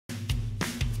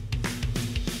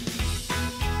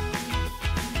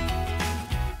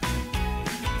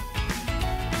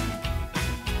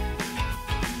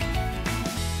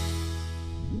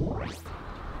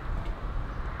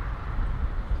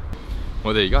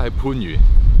我哋而家喺番禺，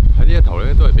喺呢一頭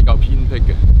咧都係比較偏僻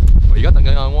嘅。我而家等緊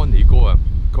阿安利哥啊，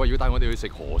佢話要帶我哋去食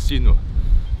河鮮喎，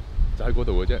就喺嗰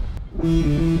度嘅啫。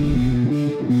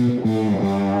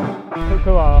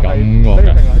佢話係可以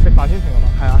停啊，食飯先停啊嘛。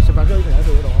係啊，食飯先停喺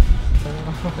度嗰度啊。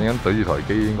陣間對住台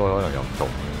機應該可能又唔同。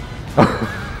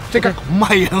即刻咁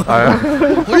係啊！係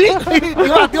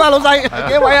啊！點啊老細幾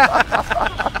多位啊？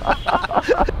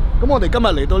咁我哋今日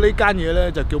嚟到呢間嘢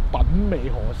咧，就叫品味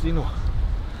河鮮喎。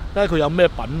睇下佢有咩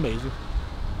品味先。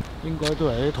應該都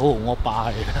係啲土豪惡霸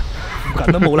嚟嘅，附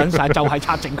近都冇撚晒，就係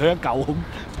拆剩佢一嚿。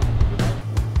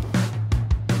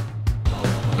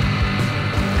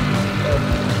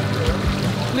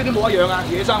呢啲冇一樣啊，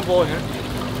野生貨嚟嘅。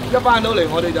一翻到嚟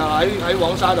我哋就喺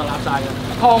黃沙度揦晒嘅，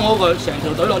劏好佢，成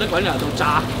條隊落啲滾油度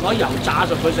炸，攞油炸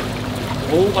熟佢食，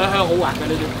好鬼香好滑嘅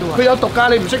呢啲。佢有毒㗎，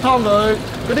你唔識劏佢，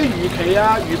嗰啲魚鰭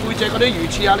啊、魚背脊嗰啲魚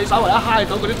翅啊，你稍微一揩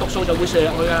到嗰啲毒素就會射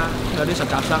入去㗎。有啲實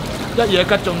習生一嘢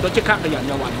吉中到，即刻個人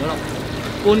就暈咗咯，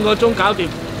半個鐘搞掂，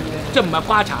即係唔係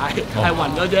瓜柴，係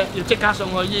暈咗啫，要即刻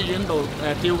送去醫院度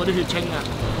吊嗰啲血清啊，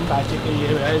咁大隻嘅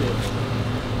嘢喺度。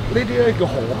呢啲咧叫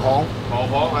河蚌，河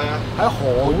蚌係啊，喺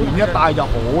河源一帶就好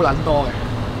撚多嘅，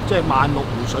即係萬綠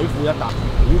湖水庫一帶，好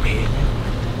平嘅，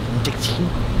唔值錢，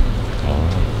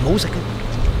唔好食嘅。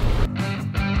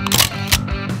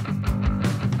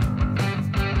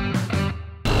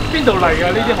邊度嚟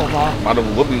㗎呢啲河蚌？萬綠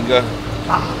湖嗰邊嘅。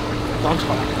啊，講錯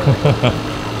啦。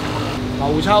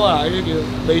牛秋啊，呢啲叫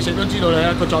未食都知道你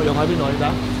個作用喺邊度，你睇。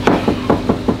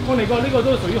我嚟過呢個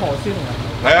都係屬於河鮮嚟㗎。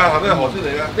係啊，係咩河鮮嚟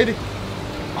嘅？呢啲。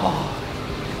哦，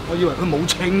我以為佢冇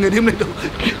稱嘅添，呢度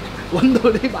揾到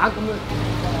呢把咁嘅，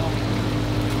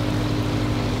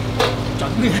準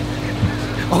嘅。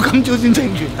我今朝先稱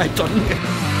完，係準嘅。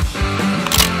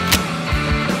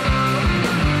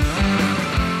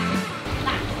嗱，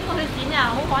呢個血剪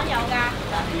啊，好罕有㗎。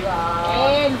點啊？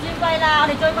唔算貴啦，我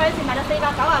哋最貴嗰次賣到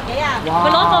490幾啊。佢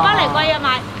攞貨翻嚟貴啊賣，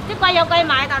即貴有貴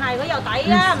買，但係佢又抵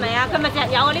啊，係咪啊？佢咪成日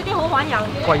有啊，呢啲好罕有。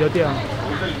貴咗啲啊！冇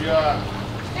得魚啊！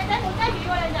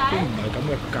都唔係咁嘅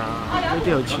價，呢啲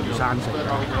去潮汕食。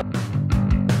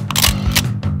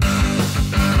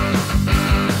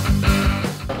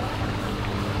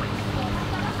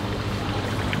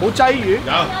冇鯽魚？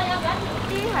有。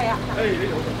啲係啊。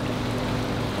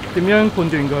點樣判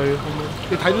斷佢？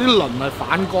你睇到啲鱗係反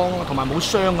光咯，同埋冇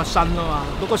傷嘅身啊嘛。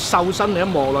嗰個瘦身你一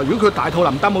望落，如果佢大肚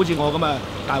林登好似我咁啊，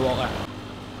大鑊啊！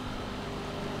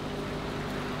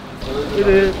呢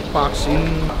啲白鱔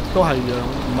都係養，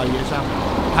唔係野生，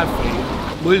太肥。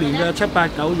每年嘅7、8、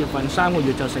9月份3個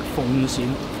月就食鳳鱔，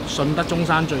順德中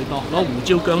山最多，攞胡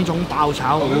椒薑葱爆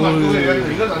炒。你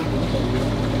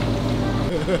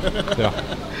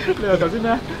話頭先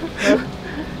咩？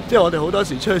即係我哋好多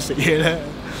時出去食嘢咧，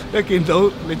一見到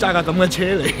你揸架咁嘅車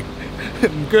嚟，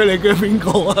唔鋸你鋸邊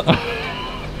個啊？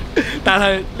但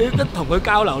係你一同佢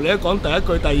交流，你一講第一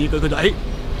句、第二句，佢就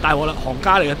大鑊啦，行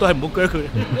家嚟嘅，都係唔好鋸佢。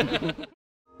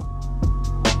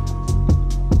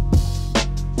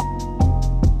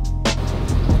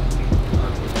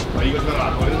第二個最難，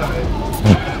我呢真係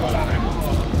最難係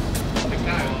食街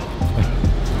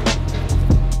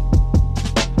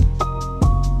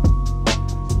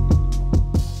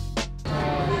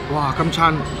喎。哇！今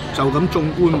餐就咁縱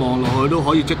觀望落去，都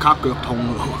可以即刻腳痛喎。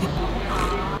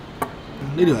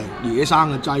呢條係野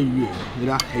生嘅鯽魚嚟，你睇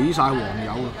下起晒黃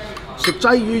油啊！食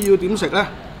鯽魚要點食咧？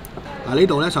嗱，呢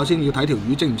度咧首先要睇條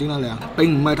魚蒸唔蒸得靚，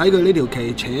並唔係睇佢呢條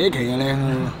鰭扯鰭嘅靚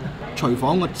啊！廚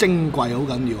房個蒸櫃好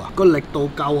緊要啊，個力度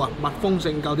夠啊，密封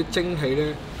性夠，啲蒸氣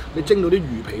咧，你蒸到啲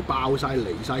魚皮爆晒離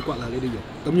晒骨啊！呢啲肉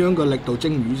咁樣個力度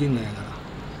蒸魚先靚㗎啦。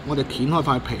我哋掀開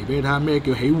塊皮俾你睇下咩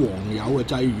叫起黃油嘅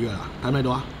鯽魚啊！睇唔睇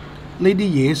到啊？呢啲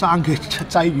野生嘅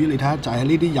鯽魚，你睇下就係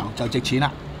呢啲油就值錢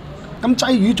啦。咁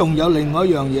鯽魚仲有另外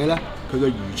一樣嘢咧，佢嘅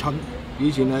魚春，以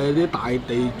前係啲大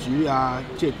地主啊，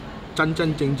即係真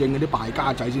真正正嗰啲敗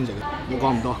家仔先食嘅。冇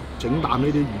講咁多，整啖呢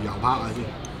啲魚油拍下先。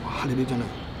哇！呢啲真係，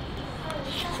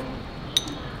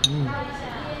哇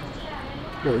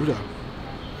好正，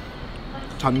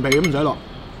陳皮都唔使落，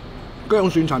薑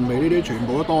蒜陳皮呢啲全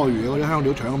部都多餘嘅嗰啲香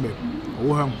料搶味，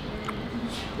好香。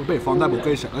我不如放低部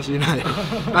機食啦先係，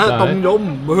但係凍咗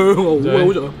唔香喎，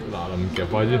好正。嗱，臨夾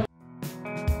快先。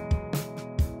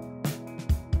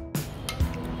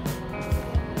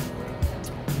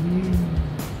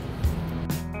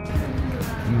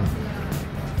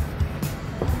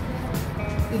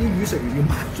呢啲魚食完要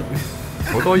抹嘴，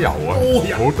好多油啊，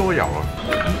好多油啊！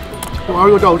哇！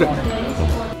呢個真係好食。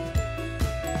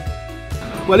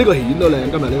喂，呢個蜆都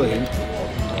靚，今日呢個蜆，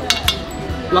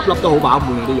粒粒都好飽滿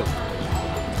啊啲肉。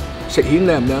食蜆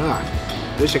靚唔靚啊？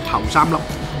你食頭3粒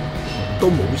都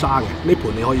冇沙嘅，呢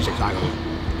盤你可以食晒佢。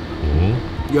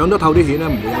養得透啲蜆咧，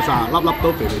唔會有沙，粒粒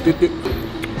都肥肥嘟嘟。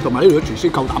同埋呢度啲廚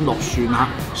師夠膽落蒜嚇，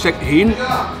食蜆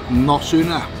唔落蒜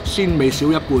啊，鮮味少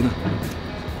一半啊！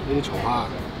呢啲曹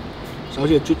蝦，首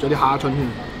先啜咗啲蝦春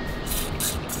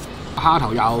先，蝦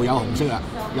頭又有紅色啊，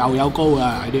又有膏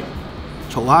啊，呢啲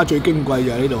曹蝦最矜貴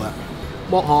就喺呢度啊！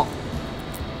剝殼，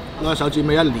攞手指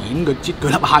尾一攣佢，擠佢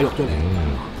粒蝦肉出嚟。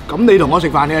咁你同我食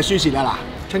飯，你係輸蝕啊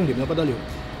嗱，清甜到不得了。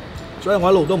所以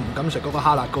我一路都唔敢食嗰個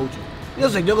蝦辣膏住，一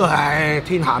食咗佢，唉，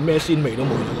天下咩鮮味都冇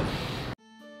咗。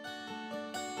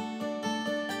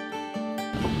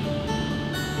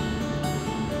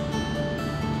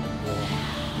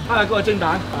蝦辣膏係蒸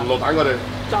蛋，唔落蛋我哋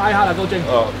齋蝦辣膏蒸。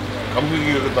咁呢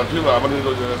叫特專話乜呢度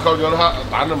溝咗啲蝦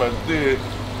蛋啊咪即係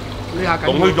呢下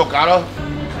弄虛作假咯。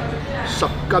10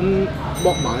斤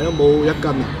剝埋都冇1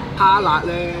斤啊！蝦辣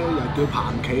咧又叫蟛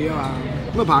蜞啊嘛，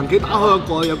咁啊蟛蜞打開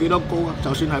個蓋有幾多膏啊？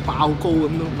就算係爆膏咁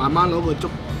咯，慢慢攞個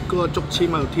竹籤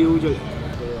喺度挑出嚟。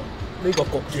呢個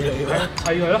焗住嚟嘅，砌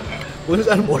佢咯。本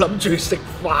身冇諗住食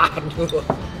飯嘅喎。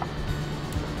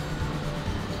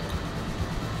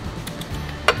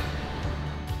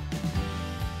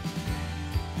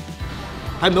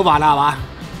睇唔到飯啦係嘛？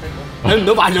睇唔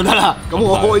到飯就得啦，咁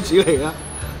我開始嚟啦。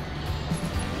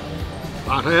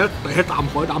嗱，睇下第一啖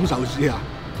海膽壽司啊！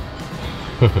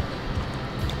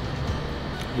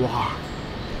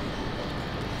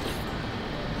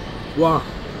哇！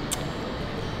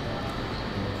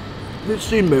啲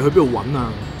鮮味去邊度揾啊？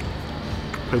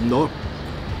停唔到。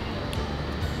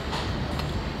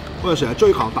我哋成日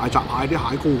追求大閘蟹啲蟹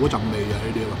膏嗰陣味啊，呢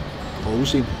啲啊，好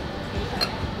鮮。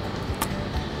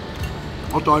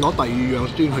我再攞第2樣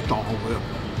先去撞佢啊！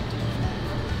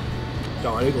就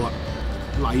係呢個啊！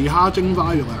泥蝦蒸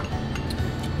花肉啊！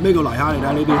咩叫泥蝦？你睇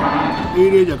下呢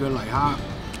啲就叫泥蝦。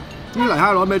呢啲泥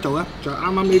蝦攞咩做咧？就係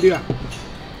啱啱呢啲啊，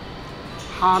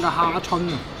蝦嘅蝦春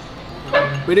啊，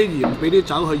俾啲鹽、俾啲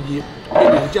酒去醃，醃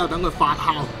完之後等佢發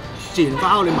酵，自然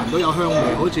發酵你聞到有香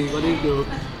味，好似嗰啲叫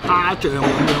蝦醬咁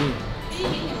樣。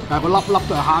但係個粒粒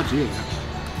都係蝦子嚟嘅。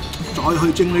再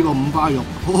去蒸呢個五花肉，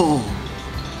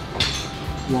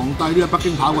皇帝都喺北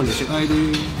京跑過嚟食啦呢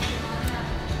啲。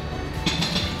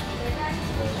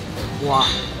哇！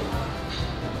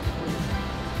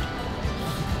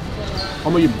可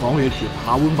唔可以唔講嘢住，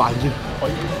下碗飯先？可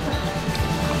以。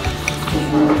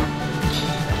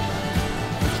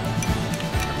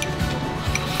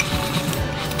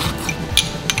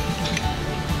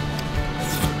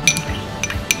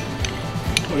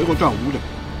呢個真係好食。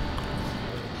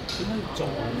點解要撞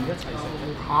一齊食？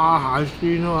蝦蟹鮮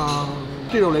啊嘛，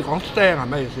知道你講腥係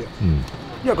咩意思啊？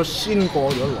因為佢鮮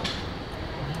過咗落。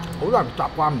好多人習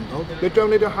慣唔到，你將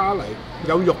呢啲蝦泥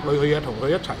有肉類嘅嘢同佢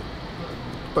一齊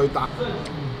對搭，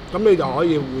咁你就可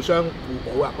以互相互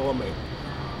補啊嗰個味。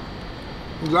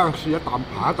而家試一啖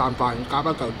扒一啖飯，夾一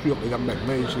嚿豬肉，你就明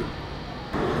咩意思？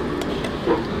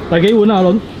第幾碗啊，阿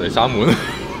倫？第3碗。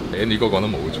Andy 哥講得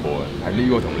冇錯啊，係呢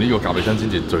個同呢個夾起身先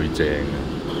至最正嘅。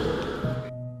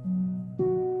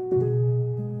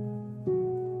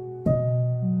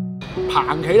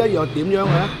蟛蜞咧又點樣嘅？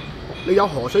你有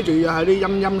河水，就要喺啲陰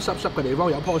陰濕濕嘅地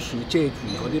方有棵樹遮住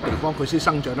嗰啲地方，佢先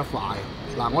生長得快。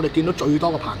嗱，我哋見到最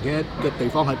多嘅蟛蜞嘅地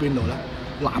方喺邊度咧？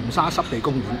南沙濕地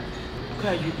公園。佢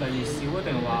係越嚟越少啊，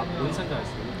定係話本身就係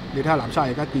少？你睇下南沙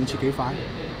而家建設幾快，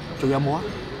仲有冇啊？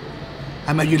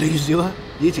係咪越嚟越少啊？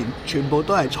以前全部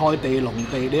都係菜地、農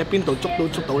地，你喺邊度捉都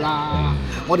捉到啦。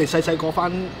我哋細細個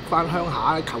翻鄉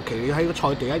下，求其喺個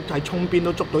菜地喺涌邊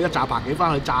都捉到一紮蟛蜞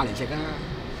翻去炸嚟食啊！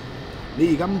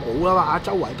你而家冇啦嘛，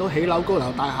周圍都起樓高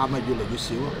樓大廈，咪越嚟越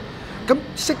少咯。咁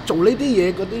識做呢啲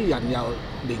嘢嗰啲人又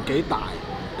年紀大，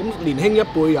咁年輕一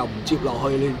輩又唔接落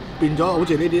去，你變咗好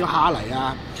似呢啲蝦泥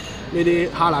啊、呢啲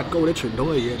蝦辣膏啲傳統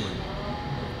嘅嘢。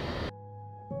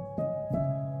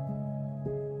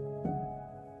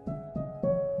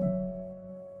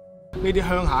呢啲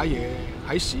鄉下嘢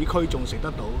喺市區仲食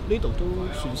得到，呢度都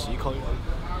算市區，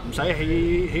唔使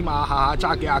起碼下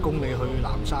揸幾廿公里去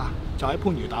南沙，就喺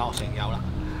番禺大學城有啦。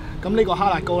咁呢個蝦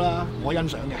辣膏啦，我欣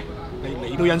賞嘅，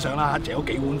你都欣賞啦，剩咗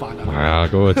幾碗飯啊。係啊，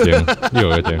嗰個正，呢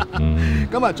個嘅正。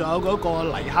咁啊，仲有嗰個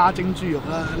泥蝦蒸豬肉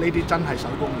啦，呢啲真係手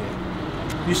工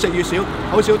嘢，越食越少，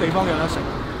好少地方有得食。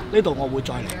呢度我會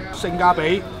再嚟，性價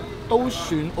比都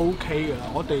算 OK 嘅啦。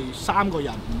我哋3個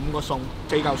人5個餸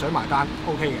，4嚿水埋單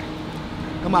 ，OK 嘅。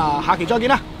咁啊，下期再見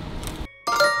啦！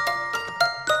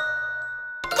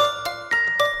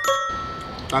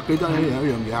但記得咧有一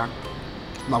樣嘢啊，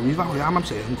留意翻佢啱啱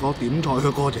成個點菜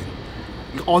嘅過程，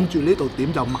按住呢度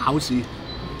點就藐視。